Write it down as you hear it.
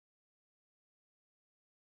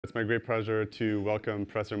It's my great pleasure to welcome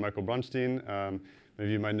Professor Michael Bronstein. Many of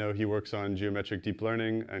you might know he works on geometric deep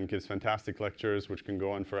learning and gives fantastic lectures, which can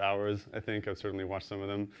go on for hours, I think. I've certainly watched some of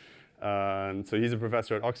them. So he's a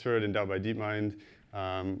professor at Oxford, endowed by DeepMind,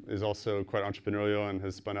 is also quite entrepreneurial and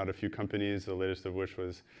has spun out a few companies, the latest of which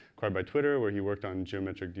was acquired by Twitter, where he worked on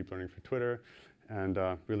geometric deep learning for Twitter. And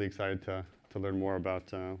really excited to learn more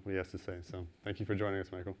about what he has to say. So thank you for joining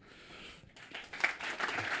us, Michael.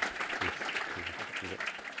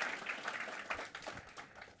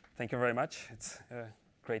 Thank you very much. It's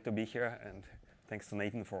great to be here, and thanks to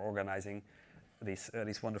Nathan for organizing this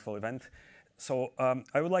wonderful event. So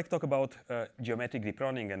I would like to talk about geometric deep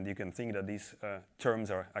learning, and you can think that these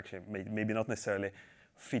terms are actually maybe not necessarily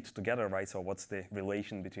fit together, right? So what's the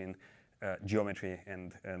relation between geometry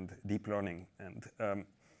and deep learning? And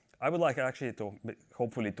I would like actually to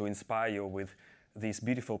hopefully to inspire you with this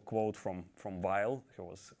beautiful quote from Weil, who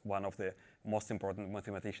was one of the most important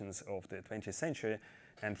mathematicians of the 20th century.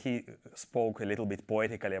 And he spoke a little bit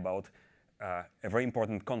poetically about a very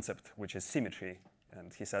important concept, which is symmetry.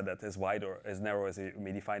 And he said that as wide or as narrow as you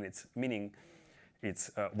may define its meaning,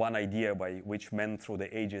 it's one idea by which man through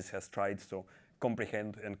the ages has tried to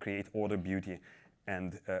comprehend and create order, beauty,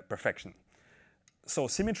 and perfection. So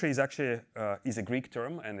symmetry is actually is a Greek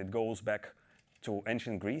term, and it goes back to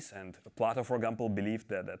ancient Greece. And Plato, for example, believed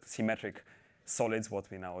that symmetric solids,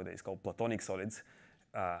 what we nowadays call platonic solids,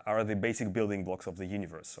 are the basic building blocks of the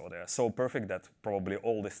universe. So they are so perfect that probably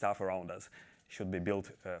all the stuff around us should be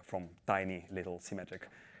built from tiny little symmetric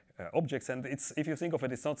objects. And it's, if you think of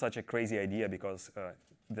it, it's not such a crazy idea, because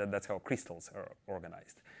that's how crystals are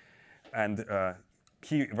organized. And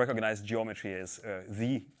he recognized geometry as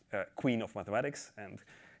the queen of mathematics. And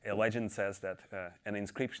a legend says that an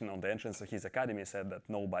inscription on the entrance of his academy said that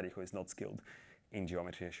nobody who is not skilled in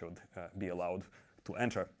geometry should be allowed to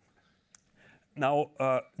enter. Now,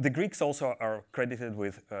 the Greeks also are credited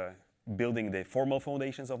with building the formal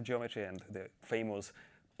foundations of geometry and the famous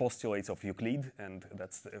postulates of Euclid, and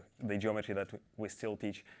that's the geometry that we still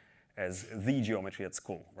teach as the geometry at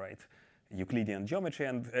school, right? Euclidean geometry,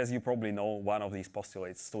 and as you probably know, one of these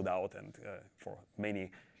postulates stood out, and for many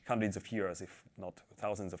hundreds of years, if not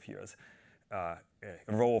thousands of years, a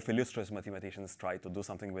row of illustrious mathematicians tried to do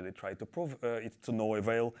something with it, tried to prove it to no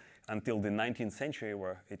avail, until the 19th century,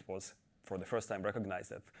 where it was for the first time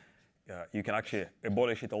recognized that you can actually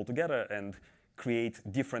abolish it altogether and create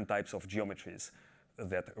different types of geometries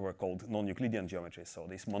that were called non-Euclidean geometries. So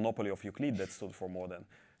this monopoly of Euclid that stood for more than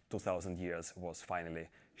 2,000 years was finally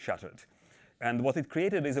shattered. And what it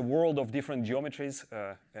created is a world of different geometries,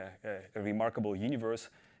 a remarkable universe,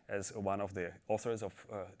 as one of the authors of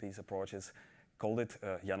these approaches called it,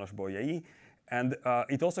 János Bolyai. And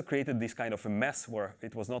it also created this kind of a mess where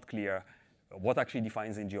it was not clear what actually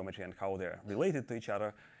defines in geometry and how they're related to each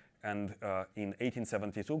other. And in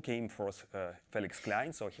 1872 came forth Felix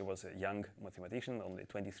Klein. So he was a young mathematician, only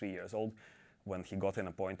 23 years old, when he got an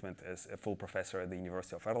appointment as a full professor at the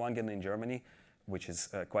University of Erlangen in Germany, which is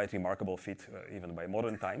a quite remarkable feat even by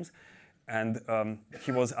modern times. And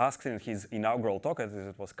he was asked in his inaugural talk, as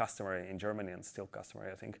it was customary in Germany and still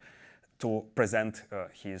customary, I think, to present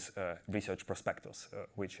his research prospectus,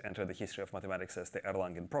 which entered the history of mathematics as the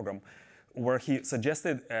Erlangen program, where he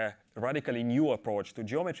suggested a radically new approach to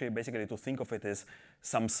geometry, basically to think of it as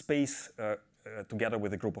some space together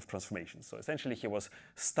with a group of transformations. So essentially, he was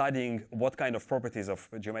studying what kind of properties of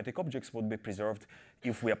geometric objects would be preserved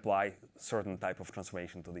if we apply certain type of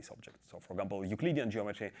transformation to these objects. So for example, Euclidean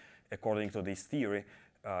geometry, according to this theory,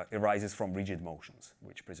 arises from rigid motions,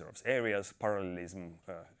 which preserves areas, parallelism,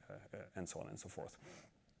 and so on and so forth.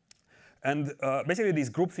 And basically, this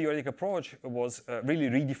group theoretic approach was really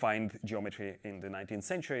redefined geometry in the 19th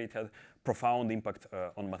century. It had profound impact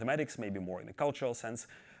on mathematics, maybe more in a cultural sense.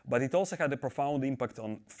 But it also had a profound impact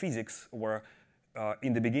on physics, where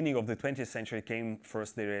in the beginning of the 20th century came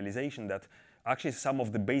first the realization that actually some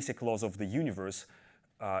of the basic laws of the universe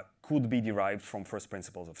could be derived from first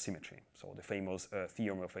principles of symmetry. So the famous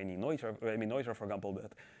theorem of Emmy-Noether, for example,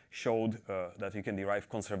 that showed that you can derive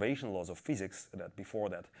conservation laws of physics that before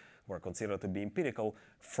that were considered to be empirical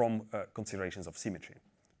from considerations of symmetry.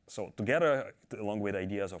 So together, along with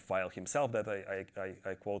ideas of Weil himself that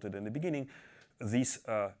I quoted in the beginning, this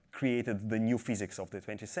created the new physics of the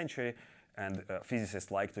 20th century. And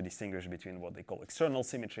physicists like to distinguish between what they call external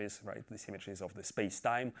symmetries, right? The symmetries of the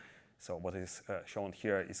space-time. So what is shown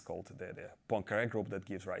here is called the Poincare group that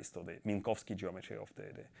gives rise to the Minkowski geometry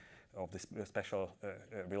of the special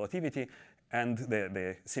relativity, and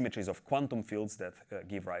the symmetries of quantum fields that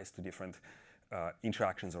give rise to different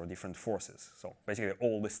interactions or different forces. So basically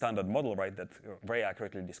all the standard model, right, that very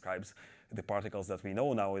accurately describes the particles that we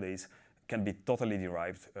know nowadays can be totally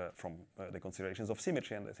derived from the considerations of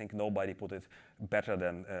symmetry. And I think nobody put it better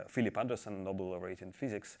than Philip Anderson, Nobel laureate in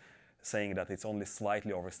physics, saying that it's only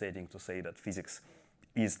slightly overstating to say that physics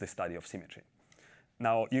is the study of symmetry.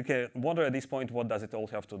 Now, you can wonder at this point, what does it all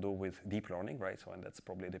have to do with deep learning, right? So, and that's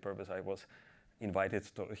probably the purpose I was invited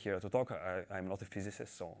here to talk. I'm not a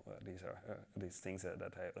physicist, so these are these things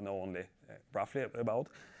that I know only roughly about.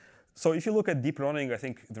 So if you look at deep learning, I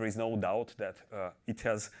think there is no doubt that it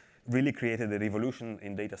has really created a revolution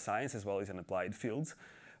in data science as well as in applied fields.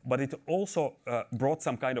 But it also brought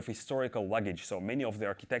some kind of historical luggage. So many of the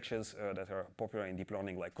architectures that are popular in deep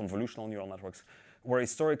learning, like convolutional neural networks, were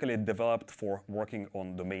historically developed for working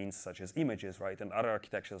on domains such as images, right? And other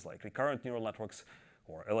architectures like recurrent neural networks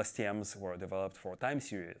or LSTMs were developed for time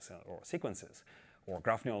series or sequences, or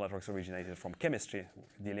graph neural networks originated from chemistry,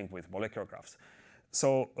 dealing with molecular graphs.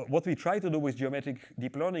 So what we try to do with geometric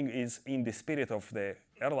deep learning is, in the spirit of the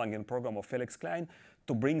Erlangen program of Felix Klein,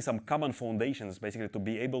 to bring some common foundations, basically to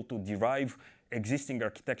be able to derive existing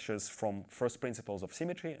architectures from first principles of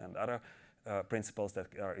symmetry and other principles that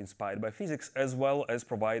are inspired by physics, as well as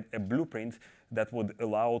provide a blueprint that would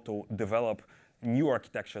allow to develop new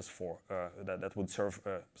architectures for that would serve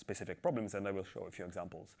specific problems. And I will show a few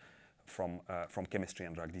examples from chemistry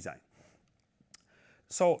and drug design.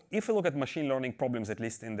 So if you look at machine learning problems, at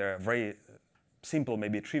least in their very simple,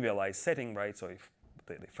 maybe trivialized setting, right? So if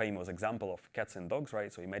the famous example of cats and dogs,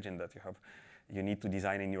 right? So imagine that you need to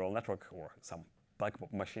design a neural network or some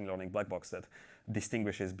machine learning black box that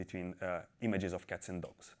distinguishes between images of cats and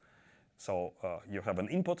dogs. So you have an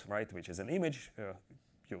input, right, which is an image.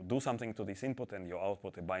 You do something to this input and you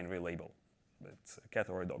output a binary label. It's a cat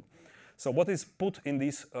or a dog. So what is put in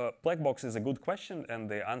this black box is a good question, and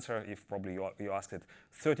the answer, if probably you asked it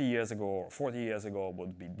 30 years ago or 40 years ago,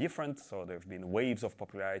 would be different. So there have been waves of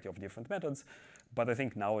popularity of different methods. But I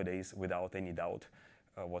think nowadays, without any doubt,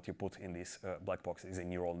 what you put in this black box is a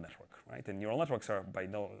neural network, right? And neural networks are by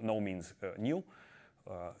no means new.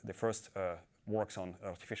 The first works on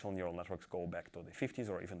artificial neural networks go back to the 50s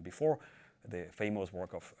or even before. The famous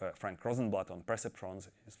work of Frank Rosenblatt on perceptrons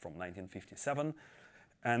is from 1957.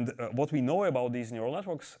 And what we know about these neural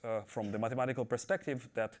networks from the mathematical perspective,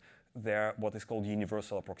 that they're what is called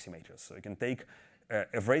universal approximators. So you can take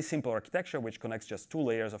a very simple architecture which connects just two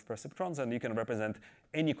layers of perceptrons, and you can represent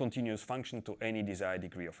any continuous function to any desired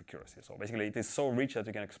degree of accuracy. So basically, it is so rich that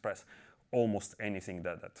you can express almost anything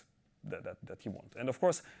that you want. And of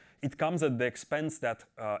course, it comes at the expense that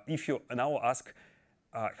if you now ask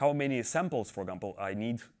how many samples, for example, I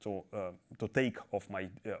need to take of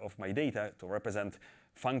my data to represent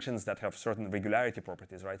functions that have certain regularity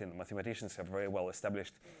properties, right? And mathematicians have very well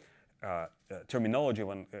established terminology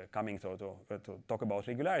when coming to talk about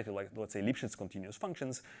regularity, like let's say Lipschitz continuous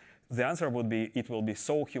functions. The answer would be it will be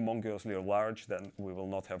so humongously large that we will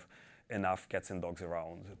not have enough cats and dogs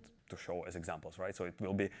around to show as examples, right? So it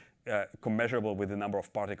will be commensurable with the number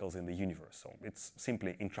of particles in the universe. So it's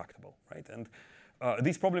simply intractable, right? And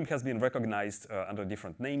this problem has been recognized under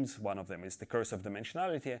different names. One of them is the curse of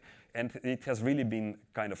dimensionality, and it has really been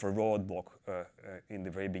kind of a roadblock in the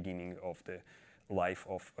very beginning of the life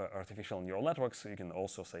of artificial neural networks. You can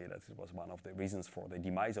also say that it was one of the reasons for the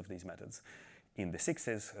demise of these methods in the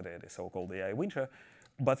 60s, the so-called AI winter.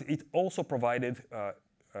 But it also provided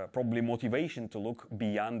probably motivation to look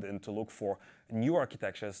beyond and to look for new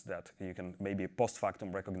architectures that you can maybe post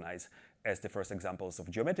factum recognize as the first examples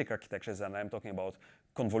of geometric architectures. And I'm talking about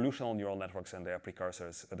convolutional neural networks and their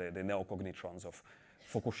precursors, the neocognitrons of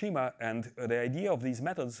Fukushima. And the idea of these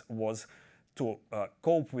methods was to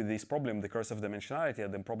cope with this problem, the curse of dimensionality,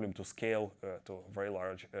 and the problem to scale to very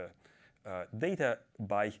large data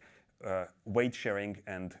by weight sharing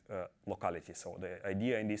and locality. So the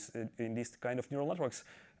idea in this kind of neural networks,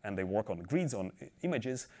 and they work on grids, on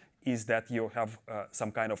images, is that you have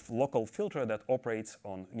some kind of local filter that operates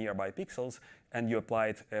on nearby pixels, and you apply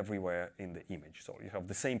it everywhere in the image. So you have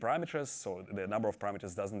the same parameters, so the number of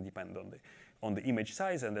parameters doesn't depend on the image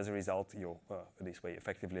size, and as a result, you this way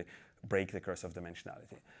effectively break the curse of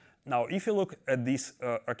dimensionality. Now, if you look at this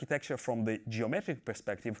architecture from the geometric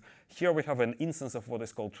perspective, here we have an instance of what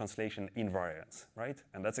is called translation invariance, right?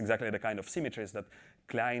 And that's exactly the kind of symmetries that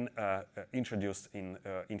Klein introduced in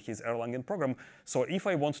his Erlangen program. So if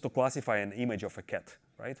I want to classify an image of a cat,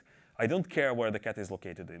 right, I don't care where the cat is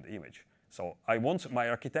located in the image. So I want my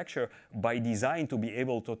architecture by design to be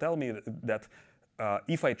able to tell me that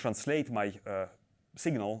if I translate my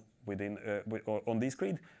signal on this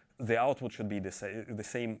grid, the output should be the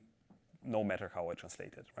same no matter how I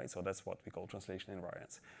translate it, right? So that's what we call translation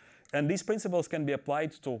invariance. And these principles can be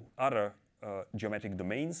applied to other geometric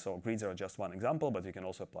domains. So grids are just one example, but you can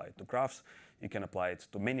also apply it to graphs. You can apply it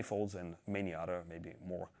to manifolds and many other, maybe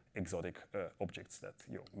more exotic objects that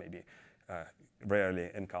you maybe rarely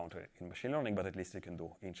encounter in machine learning, but at least you can do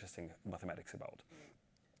interesting mathematics about.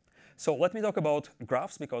 So let me talk about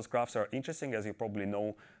graphs, because graphs are interesting. As you probably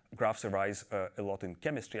know, graphs arise a lot in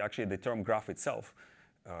chemistry. Actually, the term graph itself,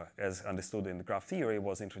 as understood in the graph theory,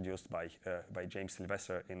 was introduced by James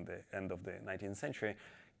Sylvester in the end of the 19th century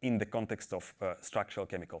in the context of structural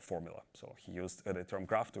chemical formula. So he used the term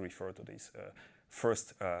graph to refer to these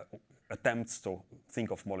first attempts to think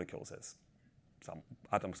of molecules as some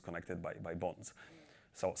atoms connected by bonds.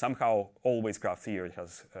 So somehow always graph theory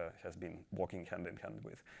has been walking hand in hand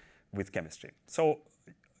with chemistry. So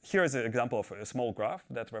here is an example of a small graph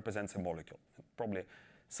that represents a molecule. Probably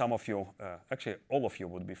some of you, actually all of you,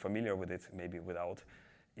 would be familiar with it, maybe without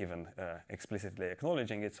even explicitly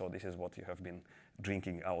acknowledging it. So this is what you have been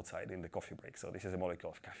drinking outside in the coffee break. So this is a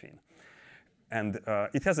molecule of caffeine. And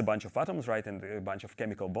it has a bunch of atoms, right, and a bunch of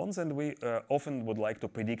chemical bonds, and we often would like to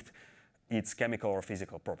predict its chemical or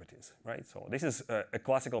physical properties, right? So this is a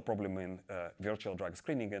classical problem in virtual drug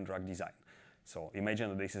screening and drug design. So imagine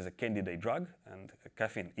that this is a candidate drug, and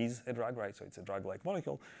caffeine is a drug, right? So it's a drug-like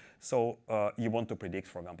molecule. So you want to predict,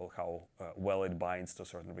 for example, how well it binds to a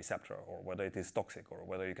certain receptor, or whether it is toxic, or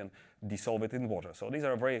whether you can dissolve it in water. So these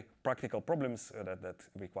are very practical problems that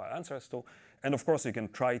require answers to. And of course, you can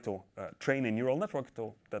try to train a neural network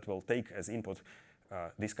that will take as input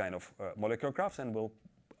this kind of molecular graphs and will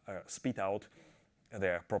spit out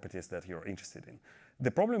the properties that you're interested in.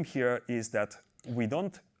 The problem here is that we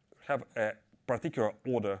don't have a particular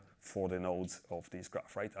order for the nodes of this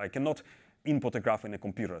graph, right? I cannot input a graph in a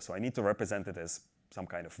computer, so I need to represent it as some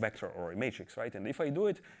kind of vector or a matrix, right? And if I do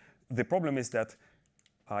it, the problem is that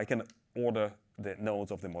I can order the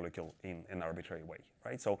nodes of the molecule in an arbitrary way,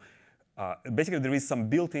 right? So basically, there is some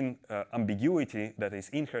built-in ambiguity that is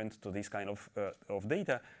inherent to this kind of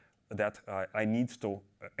data that I need to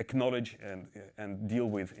acknowledge and deal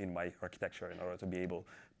with in my architecture in order to be able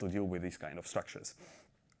to deal with these kind of structures.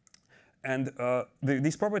 And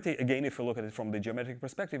this property, again, if you look at it from the geometric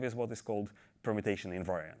perspective, is what is called permutation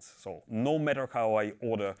invariance. So no matter how I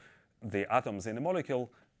order the atoms in a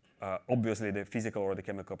molecule, obviously the physical or the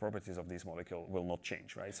chemical properties of this molecule will not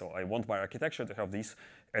change, right? So I want my architecture to have this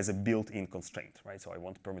as a built-in constraint, right? So I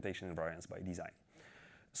want permutation invariance by design.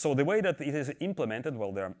 So the way that it is implemented,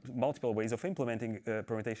 well, there are multiple ways of implementing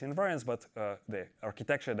permutation invariance, but the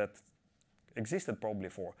architecture that existed probably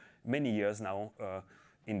for many years now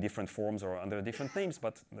in different forms or under different names,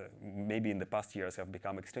 but maybe in the past years have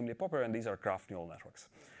become extremely popular, and these are graph neural networks.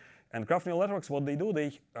 And graph neural networks, what they do,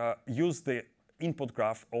 they use the input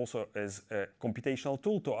graph also as a computational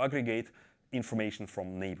tool to aggregate information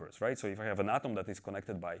from neighbors, right? So if I have an atom that is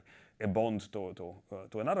connected by a bond to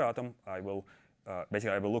another atom, I will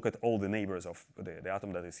basically I will look at all the neighbors of the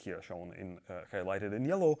atom that is here shown in highlighted in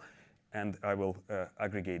yellow, and I will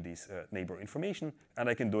aggregate this neighbor information, and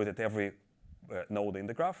I can do it at every node in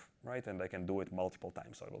the graph, right? And I can do it multiple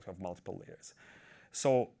times, so I will have multiple layers.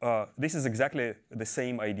 So this is exactly the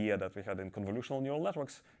same idea that we had in convolutional neural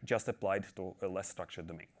networks, just applied to a less structured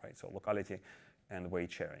domain, right? So locality and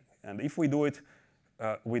weight sharing. And if we do it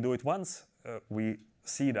once, we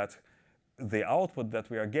see that the output that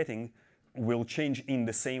we are getting will change in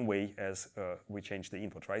the same way as we change the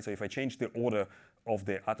input, right? So if I change the order of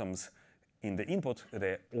the atoms in the input,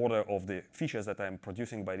 the order of the features that I'm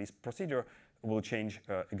producing by this procedure will change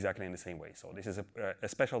exactly in the same way. So this is a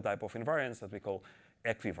special type of invariance that we call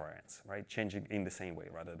equivariance, right? Changing in the same way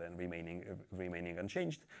rather than remaining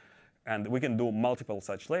unchanged. And we can do multiple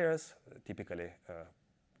such layers. Typically,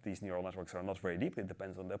 these neural networks are not very deep. It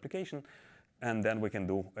depends on the application. And then we can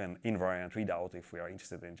do an invariant readout if we are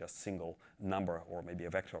interested in just single number or maybe a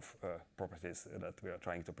vector of properties that we are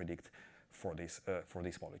trying to predict for this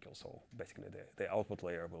molecule. So basically, the output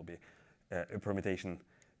layer will be a permutation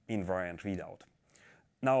invariant readout.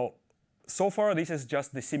 Now, so far, this is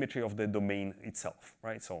just the symmetry of the domain itself,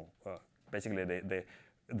 right? So basically,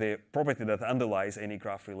 the property that underlies any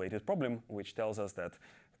graph-related problem, which tells us that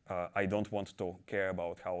I don't want to care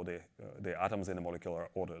about how the atoms in a molecule are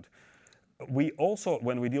ordered. We also,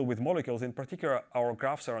 when we deal with molecules in particular, our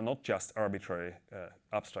graphs are not just arbitrary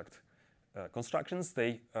abstract constructions,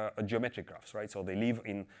 they are geometric graphs, right? So they live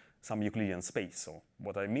in some Euclidean space. So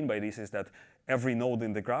what I mean by this is that every node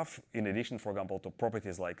in the graph, in addition, for example, to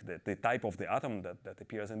properties like the type of the atom that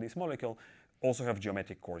appears in this molecule, also have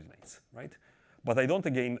geometric coordinates, right? But I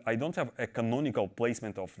don't have a canonical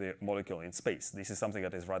placement of the molecule in space. This is something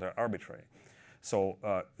that is rather arbitrary. So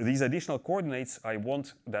these additional coordinates, I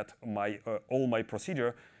want that all my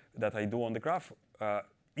procedure that I do on the graph,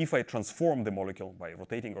 if I transform the molecule by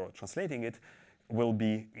rotating or translating it, will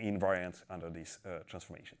be invariant under these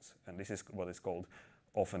transformations. And this is what is called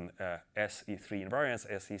often SE3 invariance,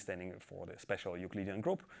 SE standing for the special Euclidean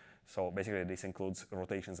group. So basically this includes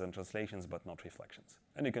rotations and translations, but not reflections.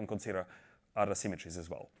 And you can consider other symmetries as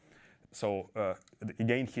well. So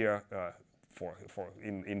again here,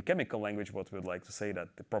 in chemical language, what we would like to say that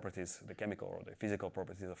the properties, the chemical or the physical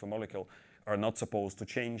properties of a molecule are not supposed to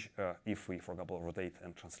change if we, for example, rotate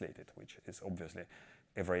and translate it, which is obviously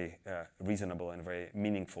a very reasonable and very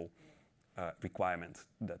meaningful requirement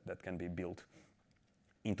that can be built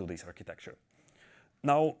into this architecture.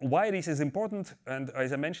 Now, why this is important, and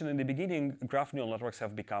as I mentioned in the beginning, graph neural networks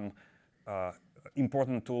have become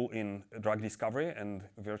important tool in drug discovery and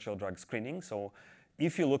virtual drug screening. So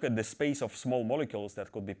if you look at the space of small molecules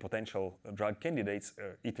that could be potential drug candidates,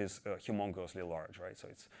 it is humongously large, right? So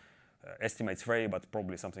it's estimates vary, but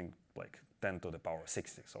probably something like 10 to the power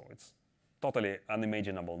 60. So it's totally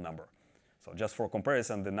unimaginable number. So just for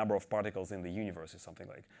comparison, the number of particles in the universe is something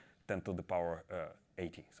like 10 to the power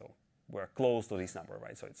 80. So we're close to this number,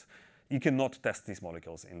 right? So you cannot test these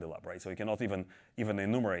molecules in the lab, right? So you cannot even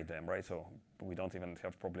enumerate them, right? So we don't even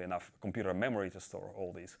have probably enough computer memory to store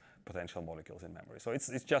all these potential molecules in memory. So it's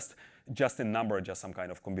just a number, just some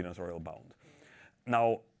kind of combinatorial bound.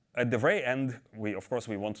 Now, at the very end, of course,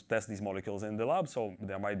 we want to test these molecules in the lab. So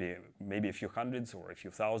there might be maybe a few hundreds or a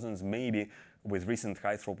few thousands. Maybe with recent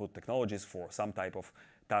high throughput technologies for some type of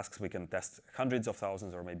tasks, we can test hundreds of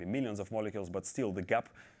thousands or maybe millions of molecules. But still, the gap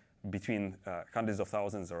between hundreds of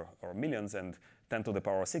thousands or millions and 10 to the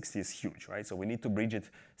power 60 is huge, right? So we need to bridge it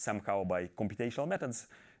somehow by computational methods.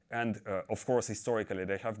 And of course, historically,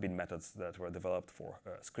 there have been methods that were developed for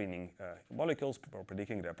screening molecules or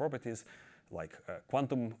predicting their properties, like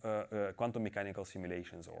quantum mechanical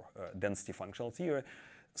simulations or density functional theory.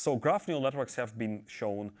 So graph neural networks have been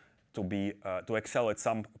shown to excel at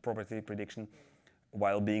some property prediction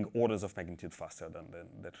while being orders of magnitude faster than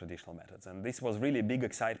the traditional methods. And this was really a big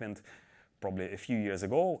excitement probably a few years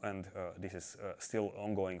ago, and this is still an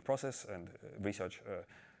ongoing process, and research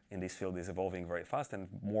in this field is evolving very fast, and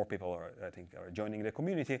more people I think are joining the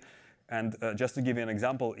community. And just to give you an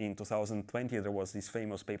example, in 2020 there was this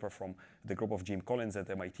famous paper from the group of Jim Collins at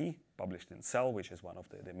MIT, published in Cell, which is one of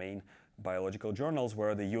the main biological journals,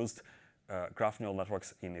 where they used graph neural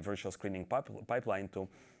networks in a virtual screening pipeline to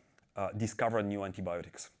discover new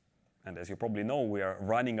antibiotics. And as you probably know, we are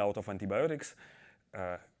running out of antibiotics.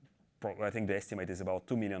 I think the estimate is about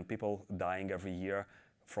 2 million people dying every year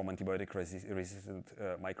from antibiotic-resistant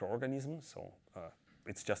microorganisms. So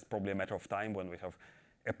it's just probably a matter of time when we have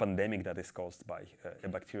a pandemic that is caused by a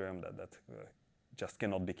bacterium that just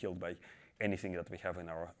cannot be killed by anything that we have in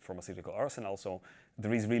our pharmaceutical arsenal. So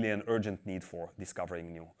there is really an urgent need for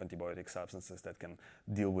discovering new antibiotic substances that can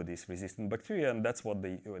deal with these resistant bacteria, and that's what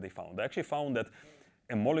they found. They actually found that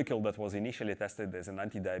a molecule that was initially tested as an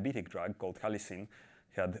anti-diabetic drug called halicin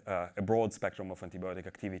had a broad spectrum of antibiotic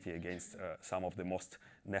activity against some of the most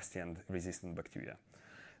nasty and resistant bacteria.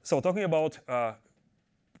 So talking about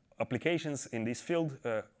applications in this field,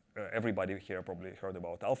 everybody here probably heard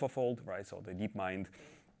about AlphaFold, right? So the DeepMind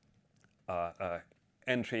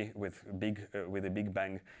entry with a big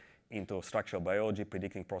bang into structural biology,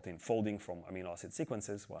 predicting protein folding from amino acid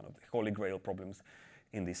sequences, one of the holy grail problems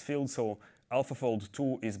in this field. So AlphaFold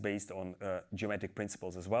 2 is based on geometric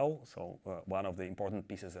principles as well. So one of the important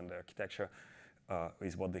pieces in the architecture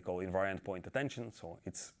is what they call invariant point attention. So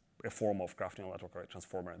it's a form of graph neural network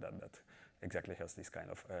transformer that exactly has this kind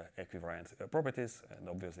of equivariant properties. And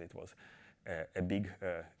obviously it was a big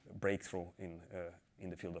breakthrough in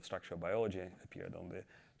the field of structural biology. It appeared on the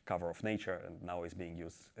cover of Nature and now is being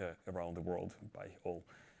used around the world by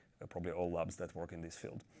probably all labs that work in this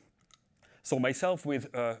field. So myself with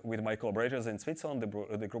my collaborators in Switzerland,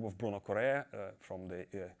 the group of Bruno Correa from the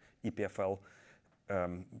EPFL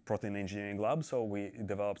protein engineering lab. So we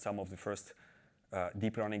developed some of the first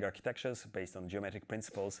deep learning architectures based on geometric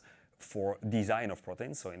principles for design of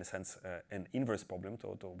proteins. So in a sense, an inverse problem to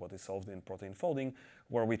what is solved in protein folding,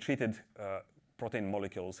 where we treated protein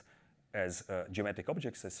molecules as geometric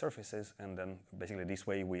objects, as surfaces, and then basically this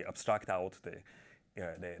way we abstract out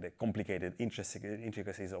the complicated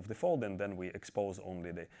intricacies of the fold, and then we expose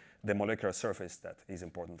only the molecular surface that is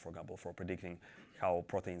important, for example, for predicting how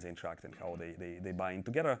proteins interact and how they bind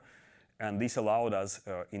together. And this allowed us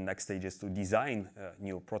in next stages to design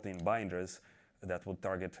new protein binders that would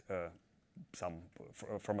target some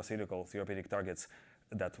pharmaceutical therapeutic targets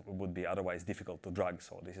that would be otherwise difficult to drug.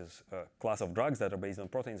 So this is a class of drugs that are based on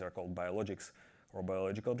proteins, are called biologics or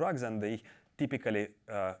biological drugs, and they typically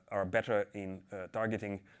are better in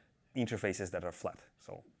targeting interfaces that are flat.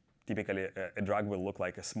 So typically a drug will look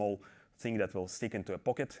like a small thing that will stick into a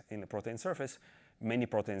pocket in the protein surface. Many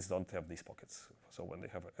proteins don't have these pockets. So when they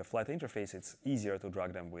have a flat interface, it's easier to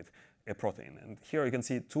drug them with a protein. And here you can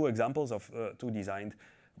see two examples of two designed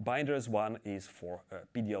binders. One is for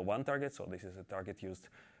PD-L1 target. So this is a target used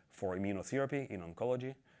for immunotherapy in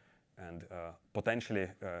oncology. And potentially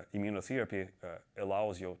immunotherapy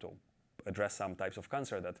allows you to address some types of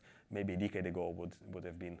cancer that maybe a decade ago would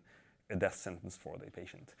have been a death sentence for the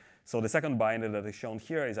patient. So the second binder that is shown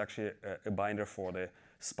here is actually a binder for the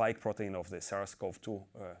spike protein of the SARS-CoV-2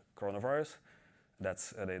 coronavirus.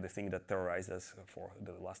 That's the thing that terrorized us for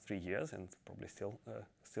the last 3 years and probably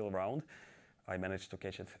still around. I managed to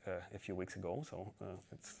catch it a few weeks ago, so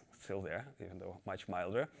it's still there, even though much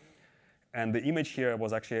milder. And the image here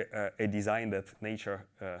was actually a design that Nature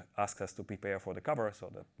asked us to prepare for the cover,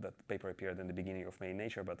 so that paper appeared in the beginning of May in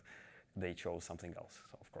Nature, but they chose something else.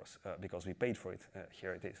 So of course, because we paid for it,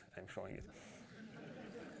 here it is, I'm showing it.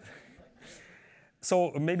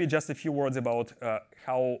 So maybe just a few words about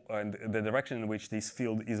how and the direction in which this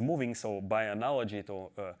field is moving. So by analogy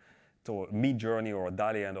to Midjourney or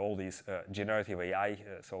DALL-E and all these generative AI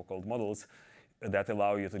so-called models that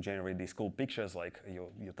allow you to generate these cool pictures, like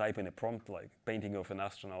you type in a prompt like painting of an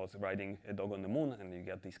astronaut riding a dog on the moon, and you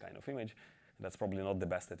get this kind of image. That's probably not the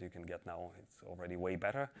best that you can get now. It's already way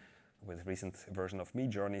better with recent version of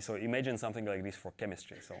Midjourney. So imagine something like this for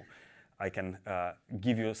chemistry. So I can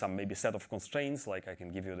give you some maybe set of constraints, like I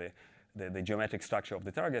can give you the geometric structure of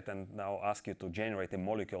the target and now ask you to generate a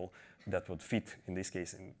molecule that would fit, in this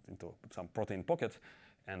case, into some protein pocket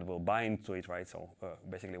and will bind to it, right? So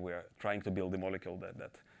basically we're trying to build a molecule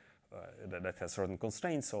that has certain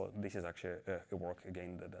constraints. So this is actually a work,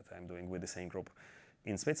 again, that I'm doing with the same group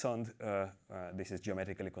in Switzerland. This is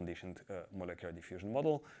geometrically conditioned molecular diffusion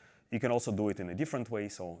model. You can also do it in a different way.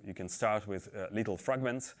 So you can start with little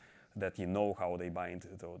fragments that you know how they bind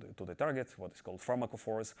to the target, what is called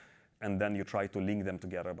pharmacophores. And then you try to link them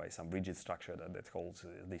together by some rigid structure that holds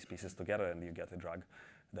these pieces together, and you get a drug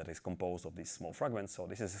that is composed of these small fragments. So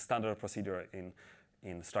this is a standard procedure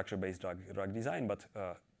in structure-based drug design, but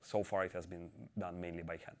so far it has been done mainly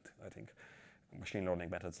by hand. I think machine learning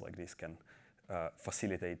methods like this can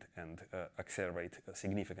facilitate and accelerate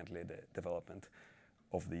significantly the development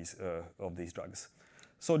of these drugs.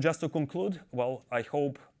 So just to conclude, well, I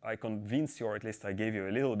hope I convinced you, or at least I gave you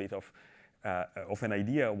a little bit of an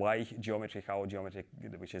idea why geometry, how geometry,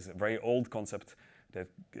 which is a very old concept that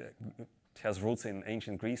has roots in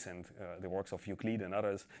ancient Greece and the works of Euclid and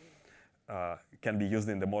others, can be used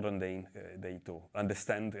in the modern day to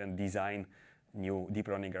understand and design new deep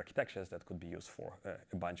learning architectures that could be used for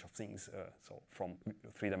a bunch of things. So from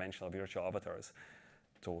three-dimensional virtual avatars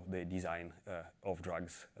to the design of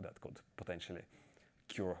drugs that could potentially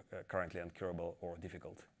cure currently incurable or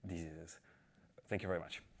difficult diseases. Thank you very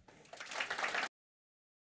much.